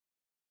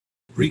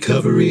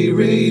Recovery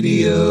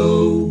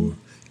Radio,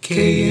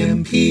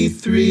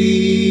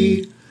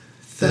 KMP3,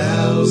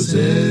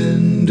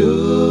 Thousand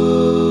Oaks.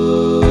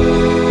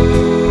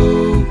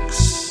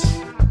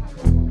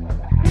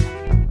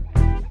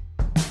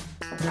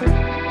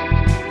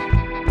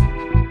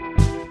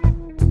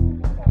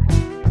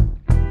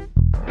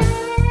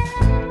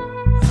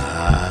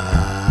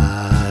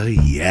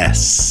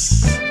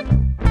 Yes.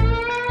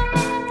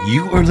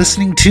 You are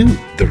listening to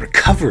the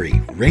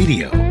Recovery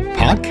Radio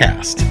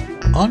podcast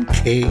on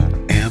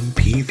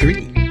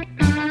KMP3.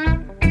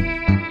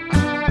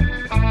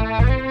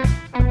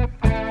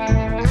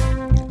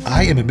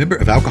 I am a member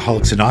of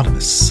Alcoholics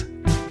Anonymous.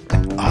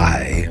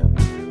 I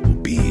will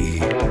be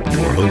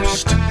your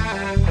host.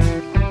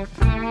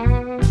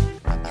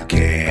 You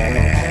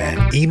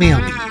can email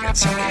me at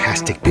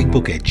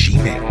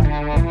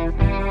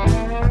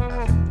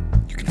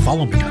sarcasticbigbook@gmail.com. You can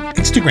follow me on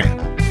Instagram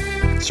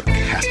at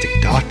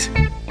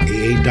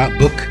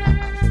sarcastic.aa.book.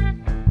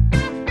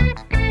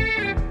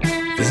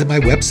 Visit my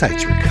website,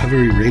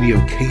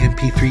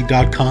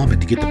 recoveryradiokmp3.com,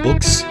 and to get the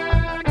books,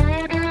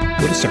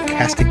 go to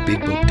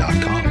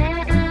sarcasticbigbook.com.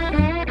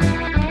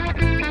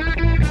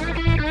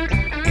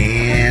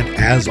 And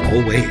as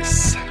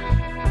always,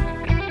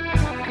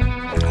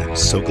 I'm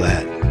so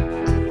glad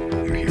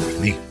you're here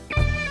with me.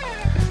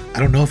 I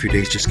don't know if your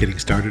day's just getting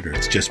started, or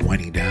it's just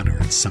winding down, or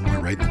it's somewhere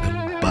right in the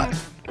middle, but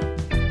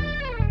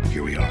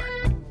here we are.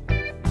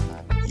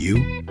 You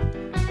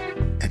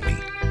and me.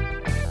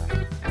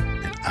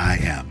 And I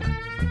am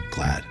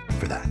glad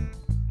for that.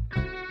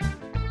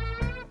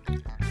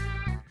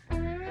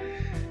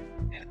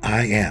 And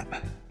I am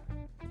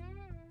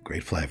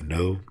grateful I have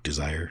no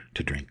desire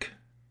to drink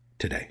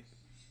today.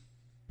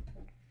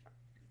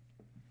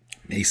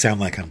 It may sound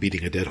like I'm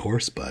beating a dead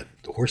horse, but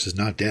the horse is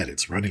not dead.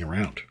 It's running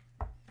around.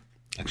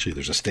 Actually,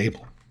 there's a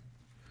stable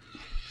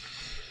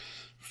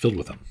filled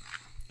with them.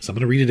 So I'm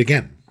going to read it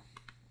again.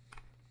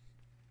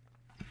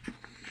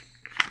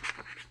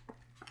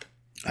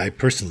 I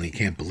personally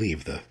can't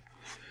believe the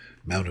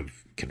amount of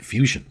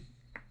confusion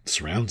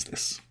surrounds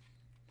this.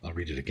 I'll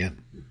read it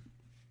again.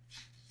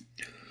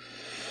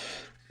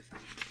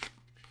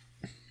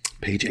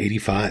 Page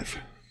 85.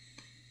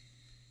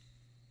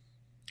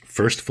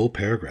 First full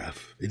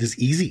paragraph. It is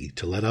easy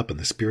to let up on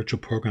the spiritual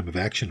program of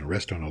action and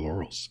rest on our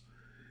laurels.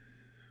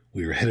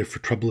 We are headed for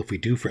trouble if we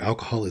do, for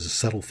alcohol is a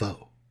subtle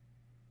foe.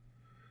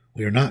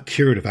 We are not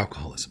cured of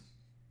alcoholism.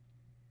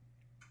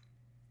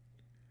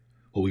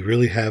 What we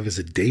really have is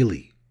a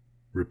daily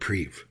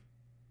reprieve,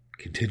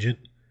 contingent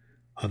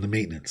on the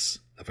maintenance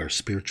of our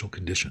spiritual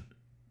condition.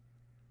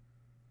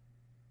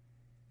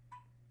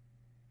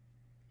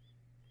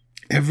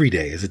 Every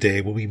day is a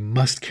day when we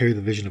must carry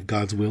the vision of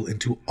God's will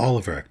into all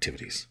of our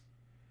activities.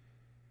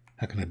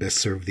 How can I best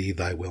serve thee?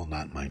 Thy will,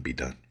 not mine, be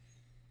done.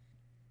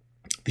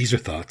 These are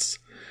thoughts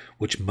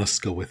which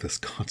must go with us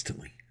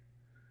constantly.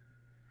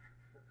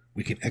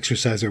 We can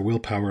exercise our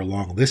willpower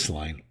along this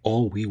line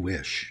all we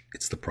wish.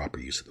 It's the proper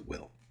use of the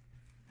will.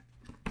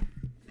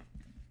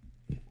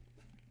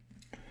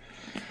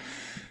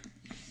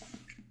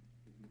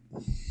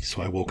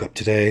 So I woke up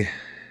today,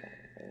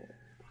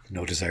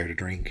 no desire to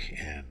drink,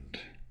 and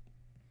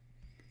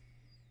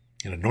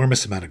an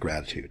enormous amount of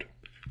gratitude.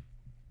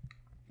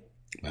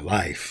 My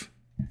life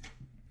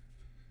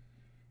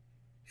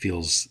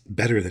feels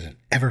better than it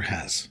ever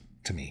has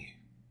to me.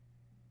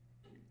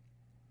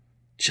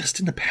 Just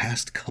in the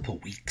past couple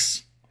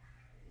weeks,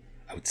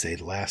 I would say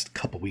the last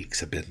couple weeks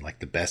have been like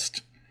the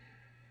best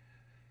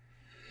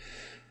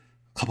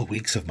couple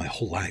weeks of my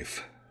whole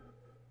life.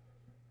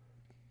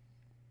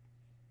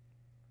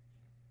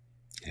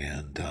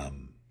 And I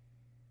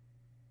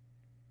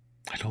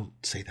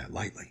don't say that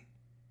lightly.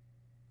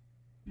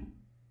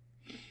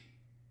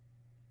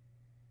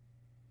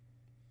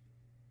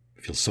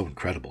 It feels so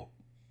incredible.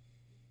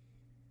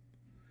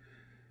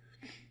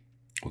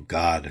 What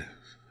God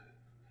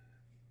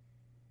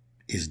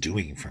is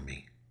doing for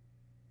me.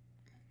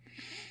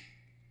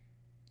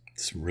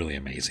 It's really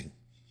amazing.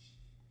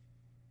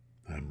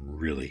 I'm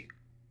really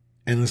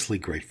endlessly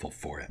grateful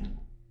for it.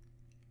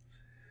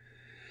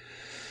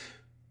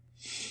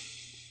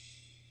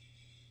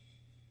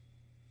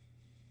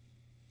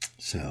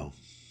 So,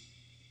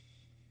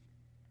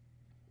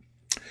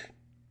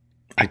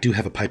 I do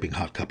have a piping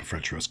hot cup of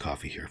French roast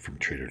coffee here from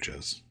Trader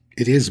Joe's.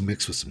 It is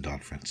mixed with some Don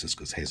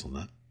Francisco's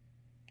hazelnut.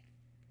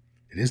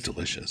 It is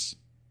delicious.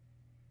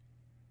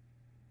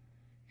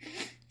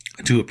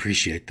 I do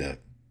appreciate the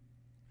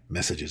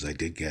messages I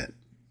did get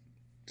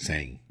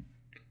saying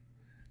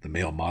the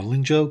male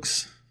modeling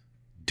jokes,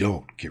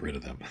 don't get rid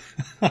of them.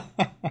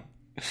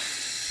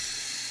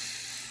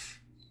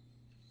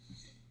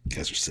 You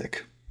guys are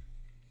sick.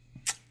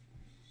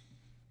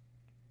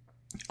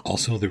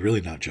 Also, they're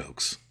really not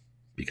jokes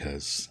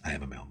because I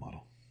am a male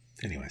model.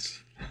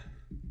 Anyways.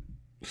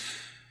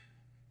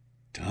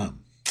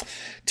 Dumb.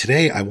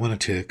 Today, I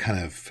wanted to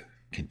kind of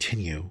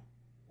continue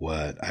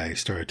what I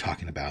started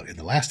talking about in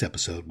the last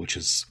episode, which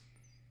is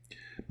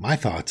my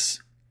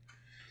thoughts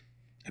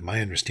and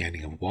my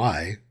understanding of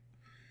why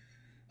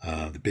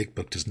the Big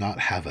Book does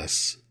not have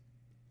us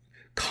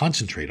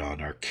concentrate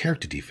on our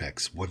character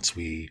defects once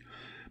we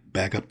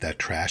bag up that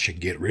trash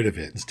and get rid of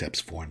it in steps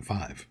 4 and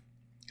 5,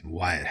 and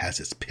why it has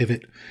its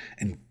pivot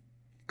and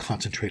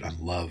concentrate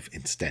on love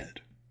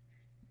instead.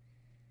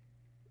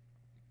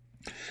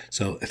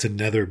 So it's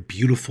another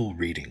beautiful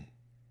reading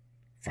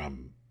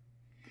from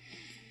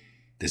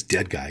this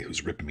dead guy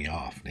who's ripping me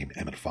off named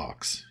Emmett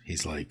Fox.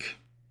 He's like,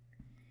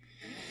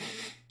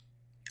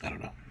 I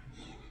don't know.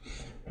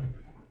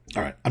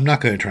 All right, I'm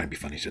not going to try and be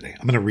funny today.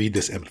 I'm going to read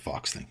this Emmett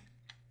Fox thing.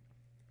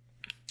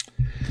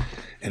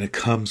 And it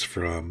comes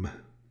from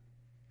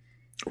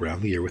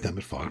Around the Year with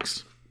Emmett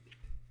Fox.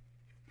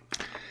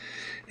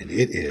 And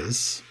it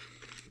is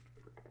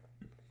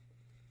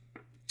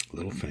a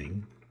little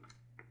thing.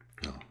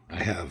 Oh,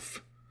 I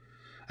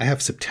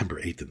have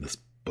September 8th in this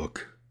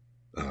book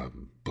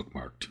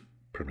bookmarked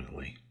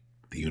permanently.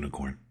 The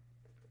unicorn.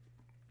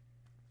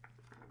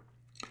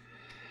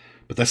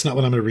 But that's not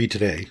what I'm going to read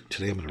today.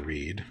 Today I'm going to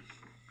read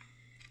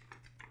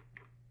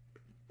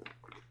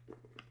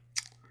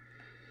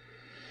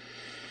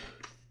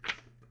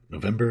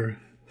November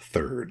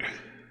 3rd.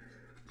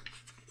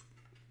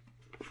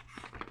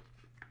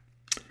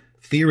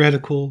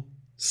 Theoretical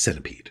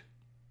Centipede.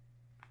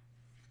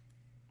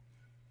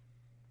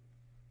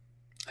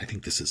 I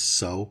think this is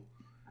so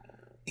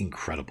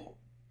incredible.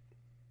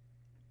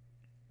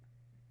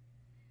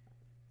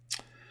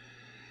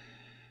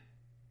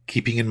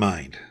 Keeping in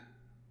mind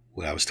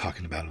what I was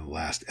talking about in the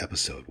last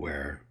episode,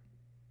 where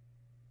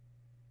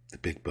the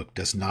big book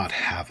does not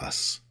have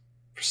us.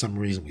 For some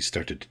reason, we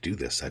started to do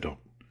this. I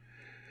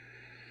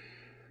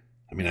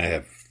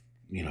have,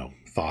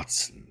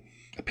 thoughts and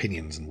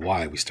opinions and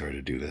why we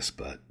started to do this,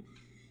 but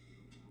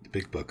the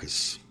big book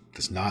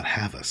does not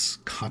have us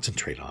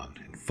concentrate on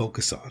and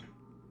focus on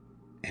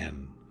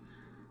and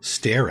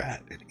stare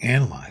at and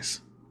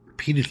analyze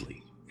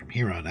repeatedly from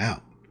here on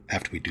out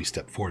after we do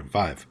step 4 and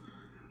 5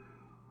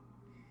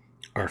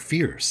 our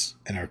fears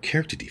and our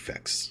character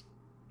defects.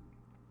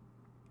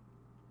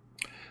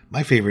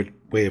 My favorite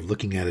way of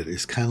looking at it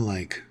is kind of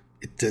like,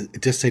 it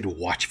does say to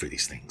watch for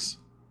these things.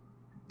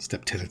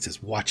 Step 10, it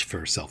says watch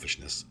for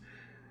selfishness,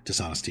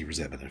 dishonesty,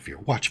 resentment, and fear.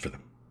 Watch for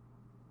them.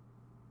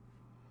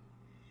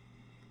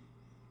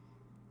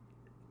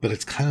 But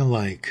it's kind of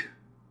like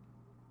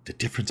the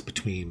difference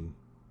between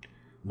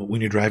when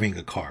you're driving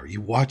a car.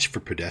 You watch for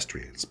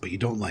pedestrians, but you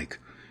don't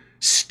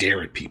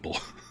stare at people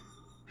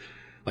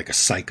like a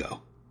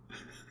psycho.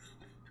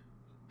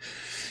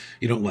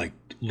 You don't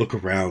look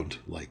around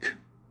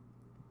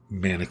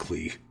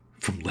manically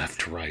from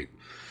left to right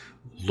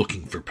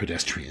looking for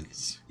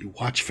pedestrians. You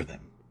watch for them,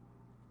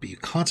 but you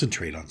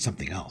concentrate on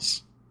something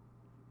else.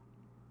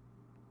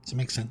 Does it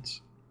make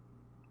sense?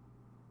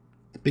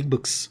 The big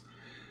book's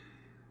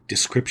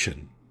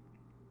description,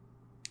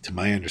 to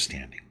my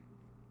understanding,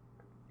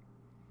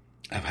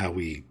 of how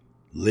we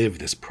live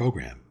this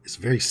program is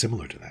very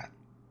similar to that.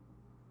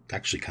 It's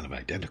actually kind of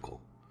identical.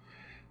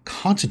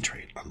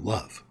 Concentrate on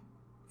love.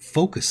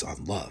 Focus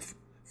on love.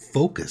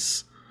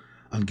 Focus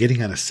on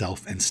getting out of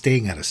self and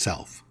staying out of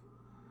self.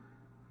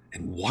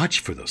 And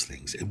watch for those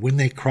things. And when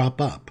they crop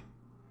up,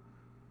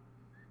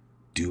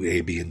 do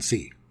A, B, and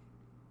C.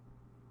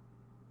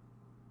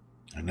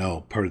 I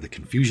know part of the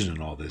confusion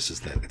in all this is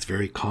that it's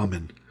very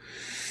common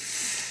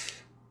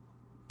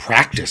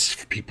practice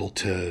for people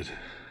to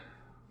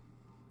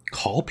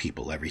call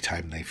people every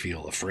time they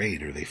feel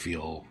afraid or they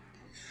feel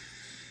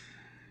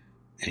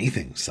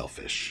anything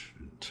selfish.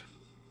 And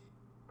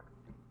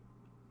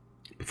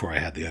before I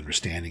had the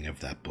understanding of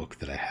that book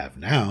that I have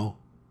now,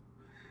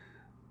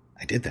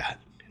 I did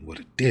that. And what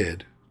it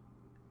did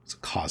was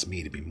it caused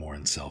me to be more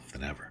in self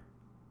than ever.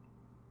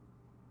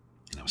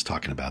 And I was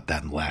talking about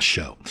that in the last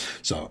show.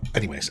 So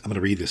anyways, I'm going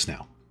to read this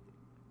now,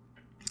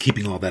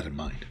 keeping all that in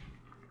mind.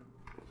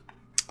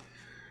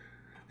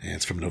 And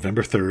it's from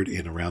November 3rd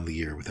in Around the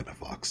Year with Emmett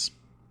Fox.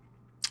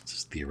 This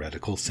is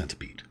Theoretical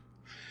Centipede.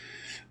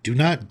 Do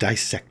not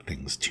dissect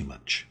things too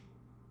much.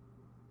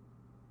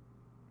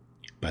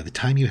 By the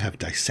time you have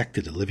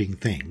dissected a living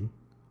thing,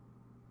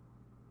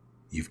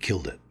 you've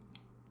killed it.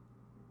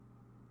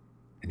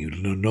 And you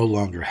no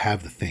longer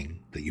have the thing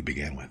that you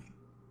began with.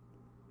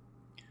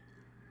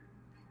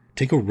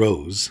 Take a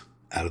rose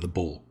out of the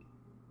bowl.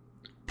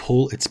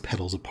 Pull its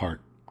petals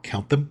apart.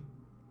 Count them,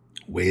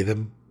 weigh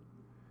them,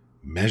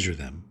 measure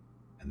them,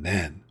 and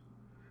then,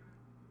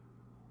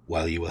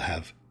 while you will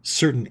have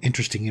certain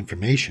interesting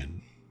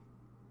information,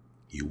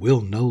 you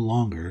will no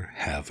longer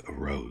have a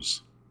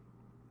rose.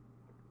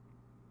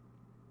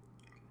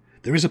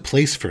 There is a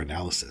place for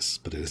analysis,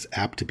 but it is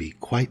apt to be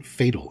quite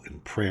fatal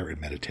in prayer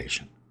and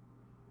meditation.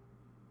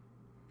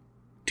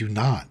 Do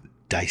not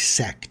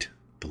dissect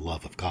the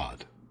love of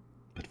God,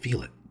 but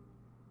feel it.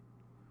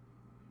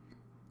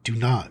 Do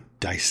not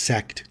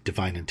dissect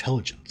divine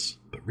intelligence,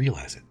 but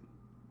realize it.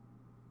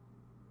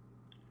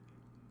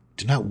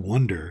 Do not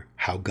wonder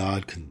how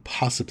God can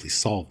possibly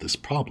solve this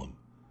problem,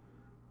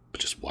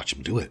 but just watch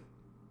him do it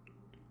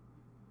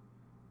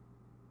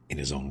in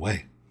his own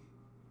way.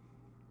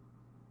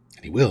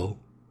 And he will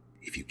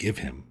if you give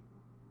him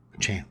a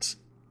chance.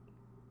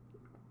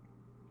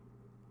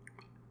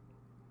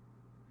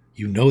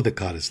 You know that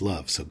God is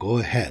love, so go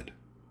ahead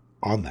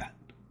on that.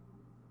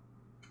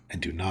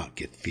 And do not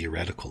get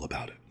theoretical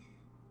about it.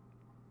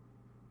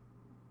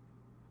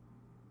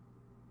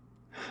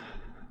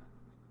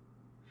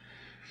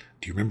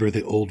 Do you remember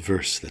the old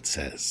verse that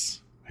says,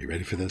 are you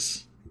ready for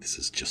this? This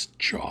is just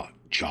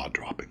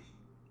jaw-dropping.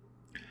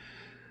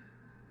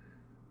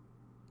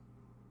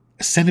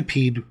 A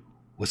centipede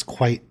was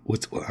let me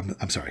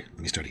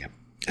start again.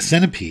 A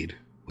centipede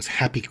was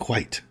happy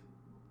quite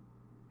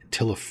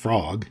until a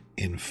frog,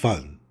 in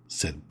fun,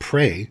 said,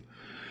 pray,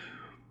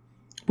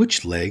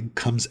 which leg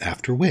comes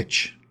after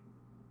which?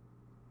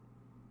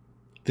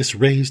 This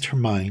raised her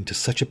mind to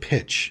such a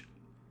pitch,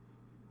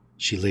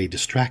 she lay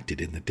distracted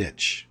in the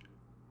ditch,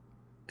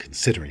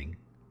 considering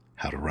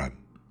how to run.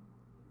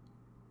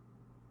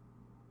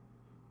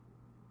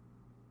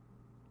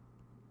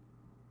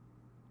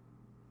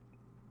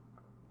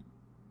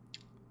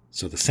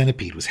 So the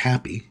centipede was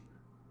happy,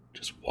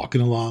 just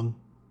walking along,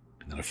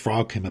 and then a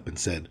frog came up and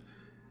said,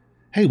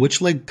 hey,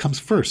 which leg comes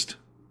first?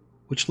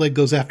 Which leg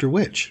goes after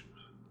which?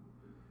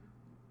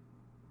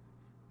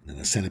 And then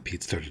the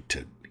centipede started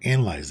to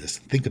analyze this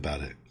and think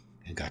about it,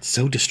 and got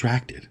so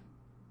distracted,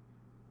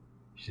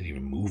 she didn't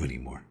even move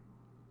anymore.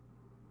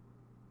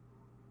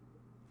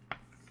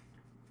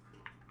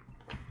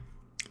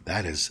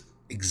 That is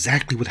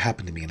exactly what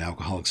happened to me in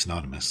Alcoholics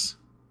Anonymous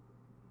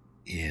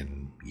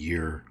in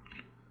years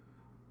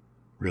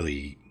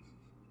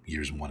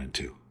 1 and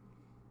 2.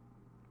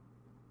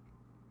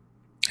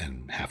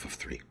 And half of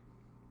 3.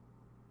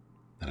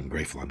 And I'm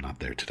grateful I'm not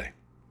there today.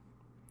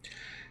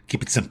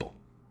 Keep it simple.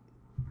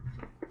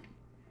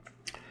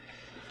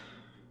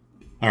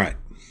 All right.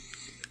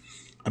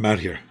 I'm out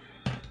here.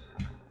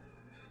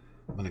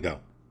 I'm going to go.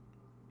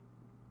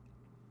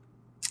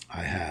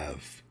 I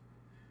have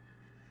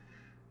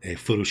a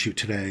photo shoot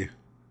today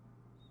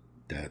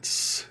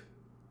that's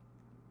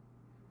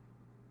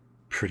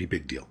pretty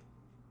big deal.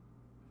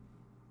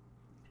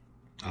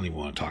 I don't even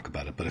want to talk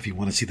about it, but if you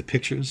want to see the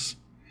pictures,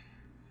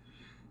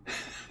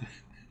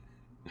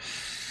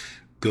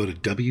 go to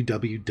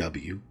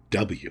www.sexy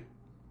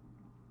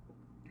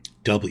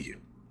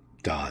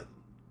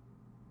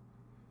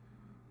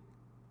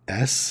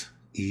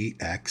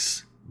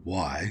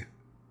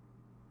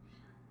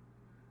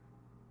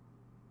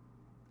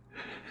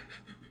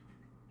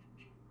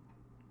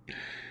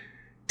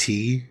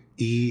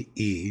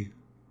TEES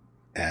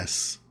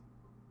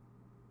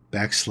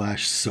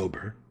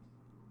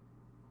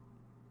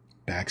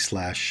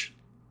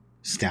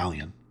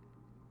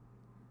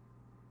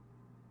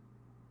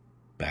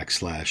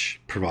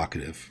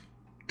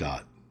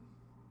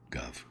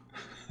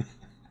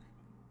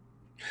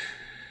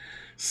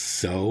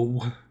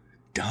So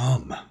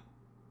dumb.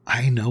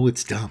 I know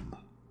it's dumb,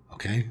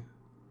 okay?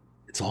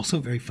 It's also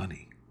very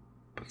funny,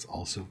 but it's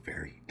also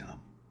very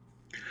dumb.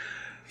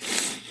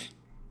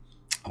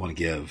 I want to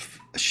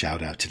give a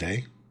shout out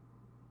today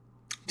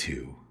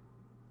to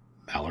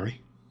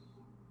Mallory.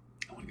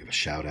 I want to give a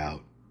shout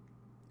out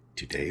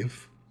to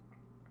Dave.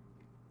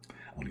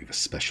 I want to give a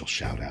special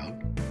shout out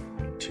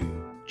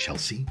to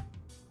Chelsea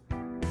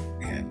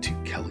and to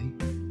Kelly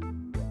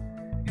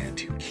and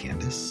to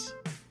Candace.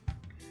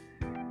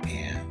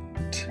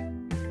 And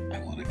I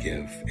want to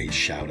give a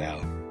shout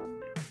out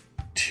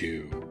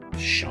to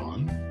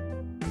Sean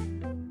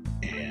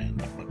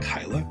and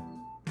Michaela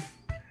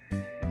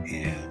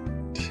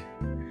and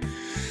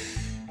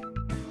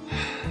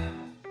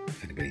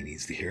if anybody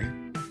needs to hear it,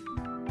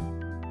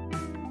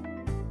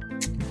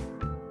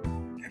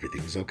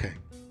 everything's okay.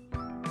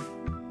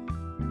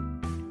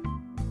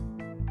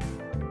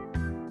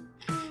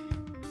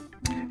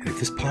 And if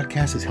this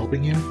podcast is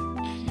helping you,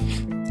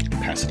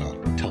 pass it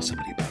on. Tell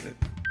somebody about it.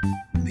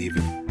 Leave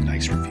a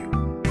nice review.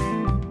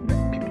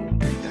 People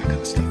read that kind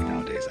of stuff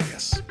nowadays, I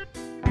guess.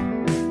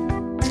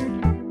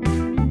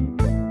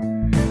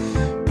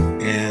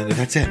 And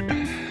that's it.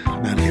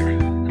 I'm out of here.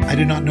 I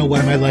do not know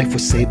why my life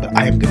was saved, but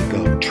I am going to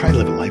go try to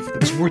live a life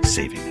that was worth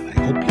saving, and I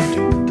hope you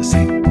do the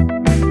same.